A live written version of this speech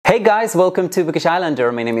Hey guys, welcome to Bookish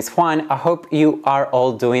Islander. My name is Juan. I hope you are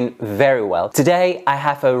all doing very well. Today I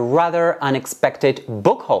have a rather unexpected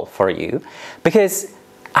book haul for you because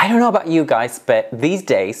I don't know about you guys, but these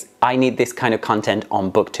days I need this kind of content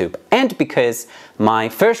on BookTube. And because my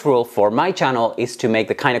first rule for my channel is to make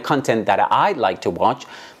the kind of content that I like to watch,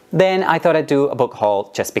 then I thought I'd do a book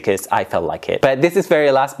haul just because I felt like it. But this is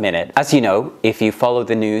very last minute. As you know, if you follow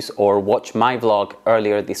the news or watch my vlog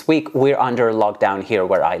earlier this week, we're under lockdown here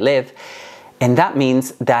where I live. And that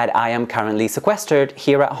means that I am currently sequestered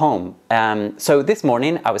here at home. So this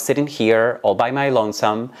morning I was sitting here all by my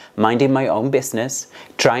lonesome, minding my own business,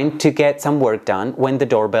 trying to get some work done when the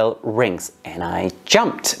doorbell rings. And I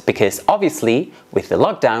jumped because obviously with the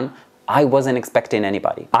lockdown, I wasn't expecting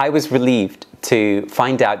anybody. I was relieved to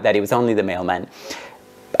find out that it was only the mailman.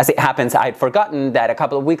 As it happens, I'd forgotten that a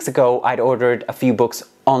couple of weeks ago I'd ordered a few books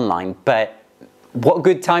online, but what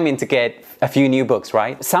good timing to get a few new books,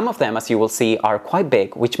 right? Some of them, as you will see, are quite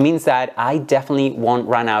big, which means that I definitely won't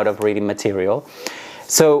run out of reading material.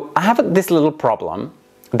 So I have this little problem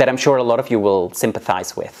that I'm sure a lot of you will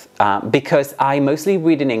sympathize with because I mostly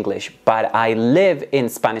read in English, but I live in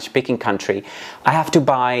Spanish-speaking country. I have to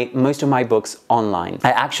buy most of my books online.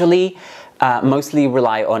 I actually mostly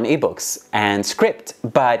rely on ebooks and script,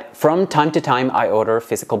 but from time to time I order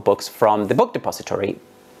physical books from the Book Depository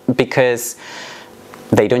because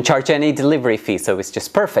they don't charge any delivery fee, so it's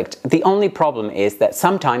just perfect. The only problem is that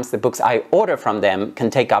sometimes the books I order from them can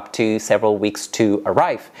take up to several weeks to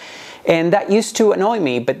arrive. And that used to annoy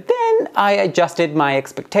me, but then I adjusted my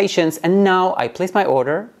expectations and now I place my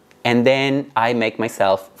order and then I make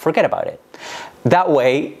myself forget about it. That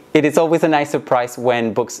way, it is always a nice surprise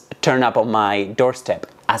when books turn up on my doorstep,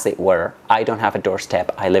 as it were. I don't have a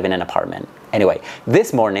doorstep, I live in an apartment. Anyway,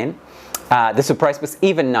 this morning, the surprise was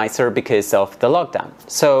even nicer because of the lockdown.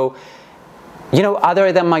 So, you know,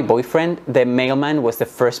 other than my boyfriend, the mailman was the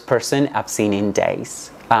first person I've seen in days.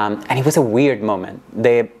 And it was a weird moment.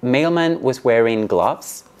 The mailman was wearing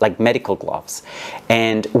gloves, like medical gloves,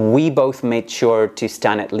 and we both made sure to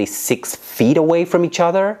stand at least 6 feet away from each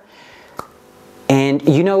other. And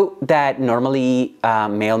you know that normally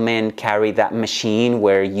mailmen carry that machine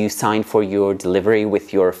where you sign for your delivery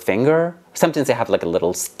with your finger? Sometimes they have like a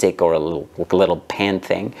little stick or a little pen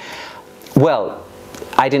thing. Well,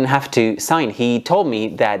 I didn't have to sign. He told me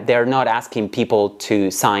that they're not asking people to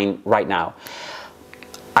sign right now.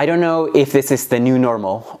 I don't know if this is the new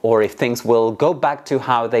normal or if things will go back to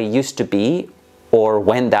how they used to be or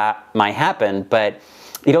when that might happen, but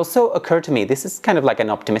it also occurred to me, this is kind of like an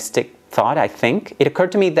optimistic thought, I think. It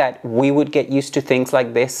occurred to me that we would get used to things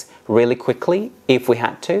like this really quickly if we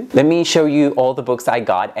had to. Let me show you all the books I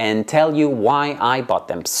got and tell you why I bought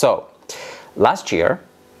them. So, last year,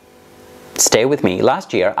 stay with me,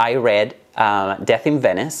 last year I read Death in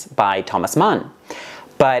Venice by Thomas Mann.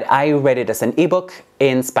 But I read it as an ebook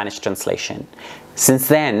in Spanish translation. Since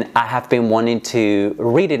then, I have been wanting to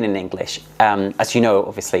read it in English. As you know,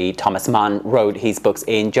 obviously, Thomas Mann wrote his books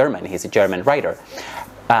in German. He's a German writer.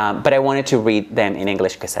 But I wanted to read them in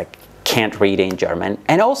English because I can't read in German.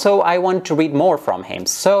 And also, I wanted to read more from him.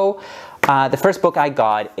 So, the first book I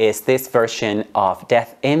got is this version of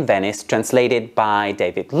Death in Venice, translated by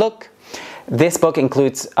David Luke. This book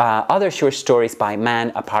includes other short stories by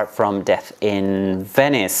Mann apart from Death in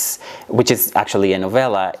Venice, which is actually a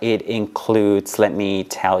novella. It includes, let me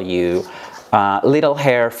tell you, Little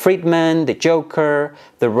Herr Friedman, The Joker,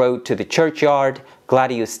 The Road to the Churchyard,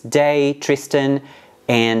 Gladius Day, Tristan,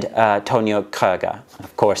 and Tonio Kröger.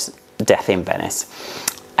 Of course, Death in Venice.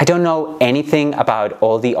 I don't know anything about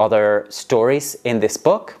all the other stories in this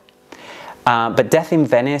book, but Death in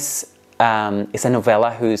Venice is a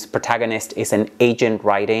novella whose protagonist is an aging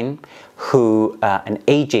writer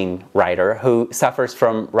who suffers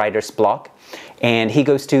from writer's block, and he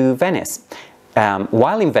goes to Venice.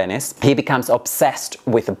 While in Venice, he becomes obsessed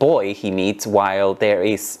with a boy he meets while there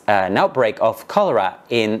is an outbreak of cholera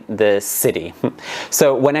in the city.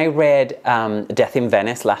 So when I read Death in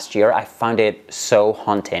Venice last year, I found it so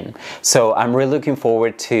haunting. So I'm really looking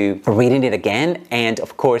forward to reading it again and,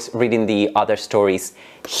 of course, reading the other stories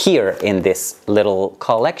here in this little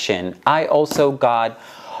collection. I also got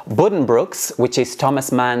Buddenbrooks, which is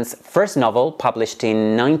Thomas Mann's first novel, published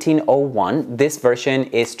in 1901. This version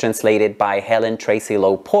is translated by Helen Tracy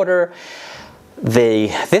Lowe Porter.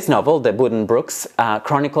 This novel, the Buddenbrooks,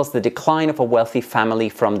 chronicles the decline of a wealthy family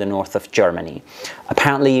from the north of Germany.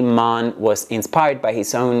 Apparently, Mann was inspired by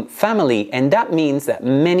his own family, and that means that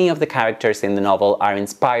many of the characters in the novel are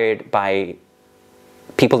inspired by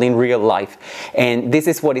people in real life. And this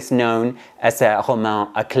is what is known as a roman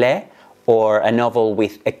à clef, or a novel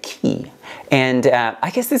with a key. And I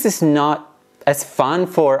guess this is not as fun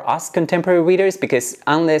for us contemporary readers, because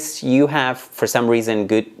unless you have, for some reason,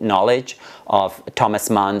 good knowledge of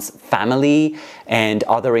Thomas Mann's family and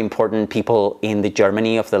other important people in the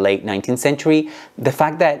Germany of the late 19th century, the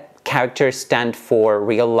fact that characters stand for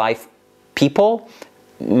real life people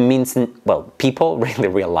means, well, people, really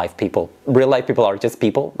real life people. Real life people are just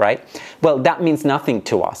people, right? Well, that means nothing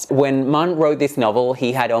to us. When Mann wrote this novel,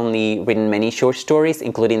 he had only written many short stories,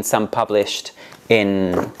 including some published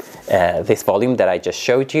in this volume that I just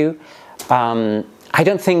showed you. I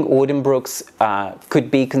don't think Buddenbrooks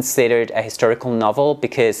could be considered a historical novel,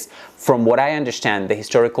 because from what I understand, the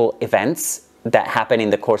historical events that happen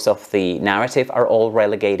in the course of the narrative are all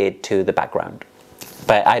relegated to the background.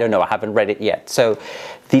 But I don't know, I haven't read it yet. So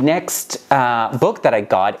the next book that I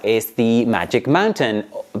got is The Magic Mountain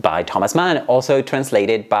by Thomas Mann, also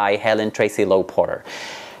translated by Helen Tracy Lowe Porter.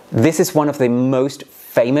 This is one of the most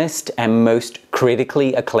famous and most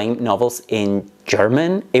critically acclaimed novels in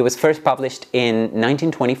German. It was first published in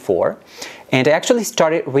 1924, and I actually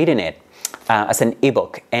started reading it as an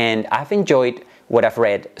ebook, and I've enjoyed what I've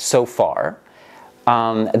read so far.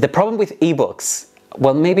 The problem with ebooks,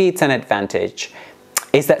 well, maybe it's an advantage,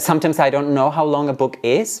 is that sometimes I don't know how long a book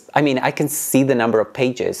is. I mean, I can see the number of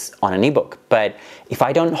pages on an ebook, but if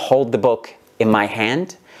I don't hold the book in my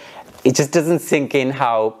hand, it just doesn't sink in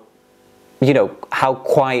how, you know, how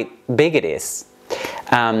quite big it is.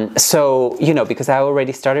 So, you know, because I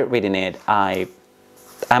already started reading it, I'm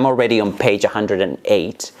already on page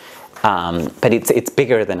 108, but it's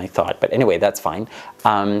bigger than I thought. But anyway, that's fine.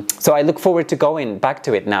 So I look forward to going back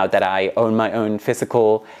to it now that I own my own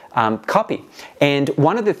physical copy. And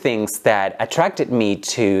one of the things that attracted me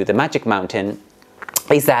to The Magic Mountain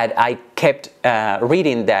is that I kept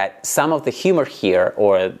reading that some of the humor here,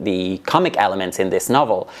 or the comic elements in this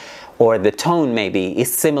novel, or the tone maybe,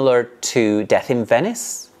 is similar to Death in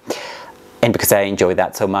Venice. And because I enjoy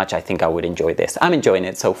that so much, I think I would enjoy this. I'm enjoying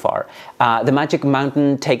it so far. The Magic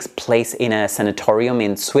Mountain takes place in a sanatorium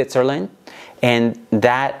in Switzerland, and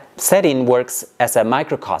that setting works as a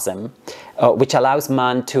microcosm, which allows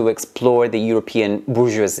Mann to explore the European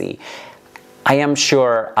bourgeoisie. I am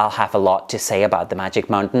sure I'll have a lot to say about The Magic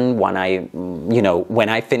Mountain when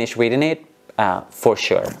I finish reading it, for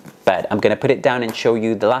sure. But I'm gonna put it down and show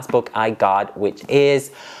you the last book I got, which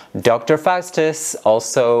is Dr. Faustus,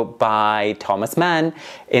 also by Thomas Mann.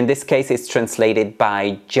 In this case, it's translated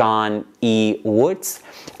by John E. Woods.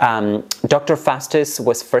 Dr. Faustus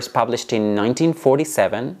was first published in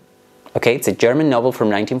 1947. Okay, it's a German novel from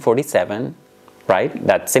 1947, right?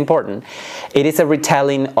 That's important. It is a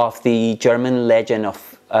retelling of the German legend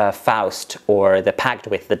of Faust, or the Pact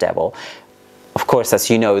with the Devil. Of course, as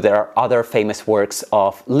you know, there are other famous works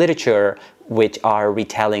of literature which are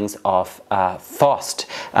retellings of Faust.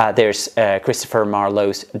 There's Christopher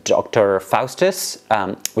Marlowe's Dr. Faustus,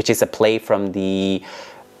 which is a play from the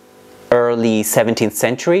early 17th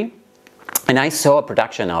century. And I saw a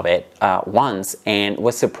production of it once and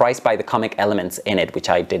was surprised by the comic elements in it, which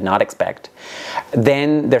I did not expect.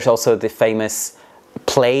 Then there's also the famous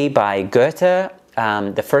play by Goethe.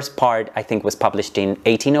 The first part, I think, was published in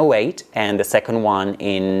 1808, and the second one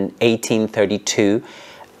in 1832,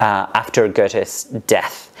 after Goethe's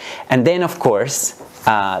death. And then, of course,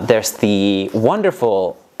 there's the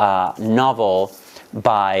wonderful novel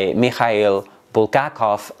by Mikhail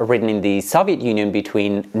Bulgakov, written in the Soviet Union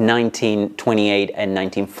between 1928 and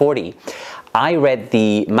 1940. I read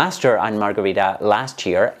the Master and Margarita last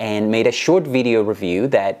year and made a short video review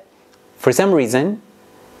that, for some reason,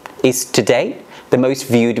 is today the most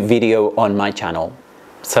viewed video on my channel.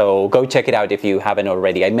 So go check it out if you haven't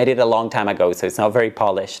already. I made it a long time ago, so it's not very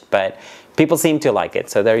polished, but people seem to like it,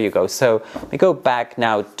 so there you go. So we go back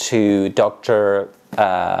now to Dr.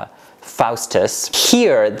 Faustus.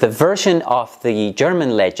 Here, the version of the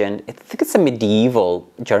German legend, I think it's a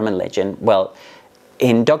medieval German legend. Well,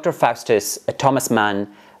 in Dr. Faustus, Thomas Mann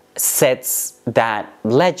sets that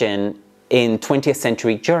legend in 20th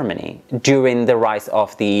century Germany during the rise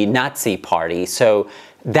of the Nazi Party. So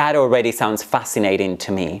that already sounds fascinating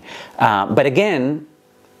to me. But again,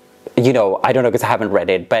 you know, I don't know because I haven't read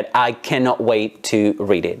it, but I cannot wait to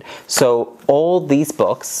read it. So all these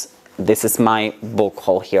books, this is my book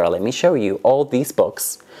haul here. Let me show you. All these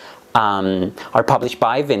books are published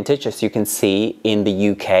by Vintage, as you can see, in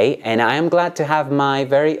the UK, and I am glad to have my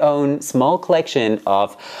very own small collection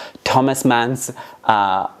of Thomas Mann's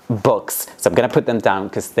books. So I'm gonna put them down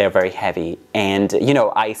because they're very heavy. And you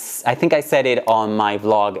know, I think I said it on my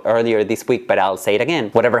vlog earlier this week, but I'll say it again.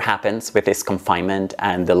 Whatever happens with this confinement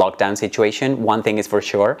and the lockdown situation, one thing is for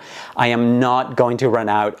sure, I am not going to run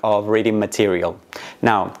out of reading material.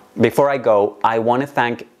 Now, before I go, I want to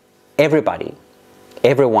thank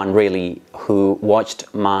everyone really who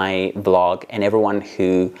watched my vlog and everyone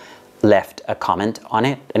who left a comment on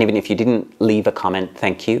it. And even if you didn't leave a comment,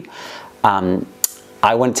 thank you.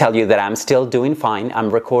 I want to tell you that I'm still doing fine. I'm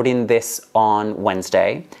recording this on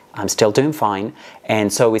Wednesday. I'm still doing fine,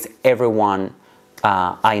 and so is everyone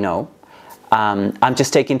I know. I'm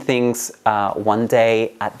just taking things one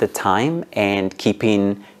day at a time and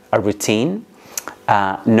keeping a routine.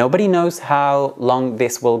 Nobody knows how long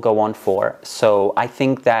this will go on for, so I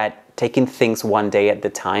think that taking things one day at a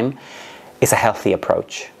time is a healthy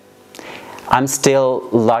approach. I'm still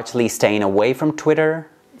largely staying away from Twitter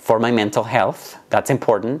for my mental health. That's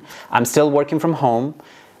important. I'm still working from home,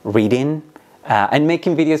 reading, and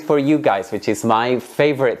making videos for you guys, which is my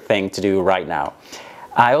favorite thing to do right now.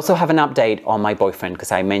 I also have an update on my boyfriend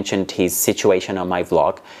because I mentioned his situation on my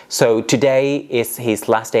vlog. So today is his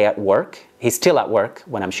last day at work. He's still at work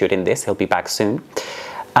when I'm shooting this. He'll be back soon.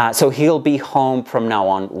 So he'll be home from now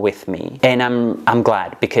on with me. And I'm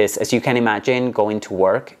glad because, as you can imagine, going to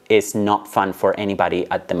work is not fun for anybody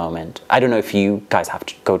at the moment. I don't know if you guys have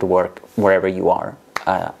to go to work wherever you are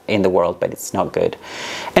in the world, but it's not good.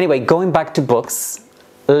 Anyway, going back to books,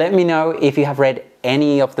 let me know if you have read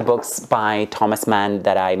any of the books by Thomas Mann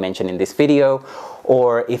that I mentioned in this video,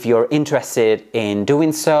 or if you're interested in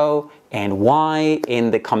doing so and why,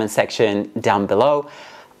 in the comment section down below.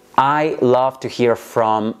 I love to hear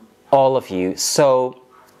from all of you, so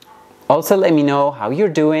also let me know how you're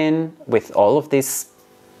doing with all of this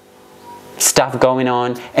stuff going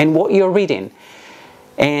on and what you're reading.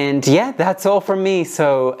 And yeah, that's all from me,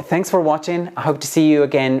 so thanks for watching. I hope to see you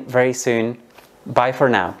again very soon. Bye for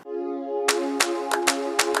now.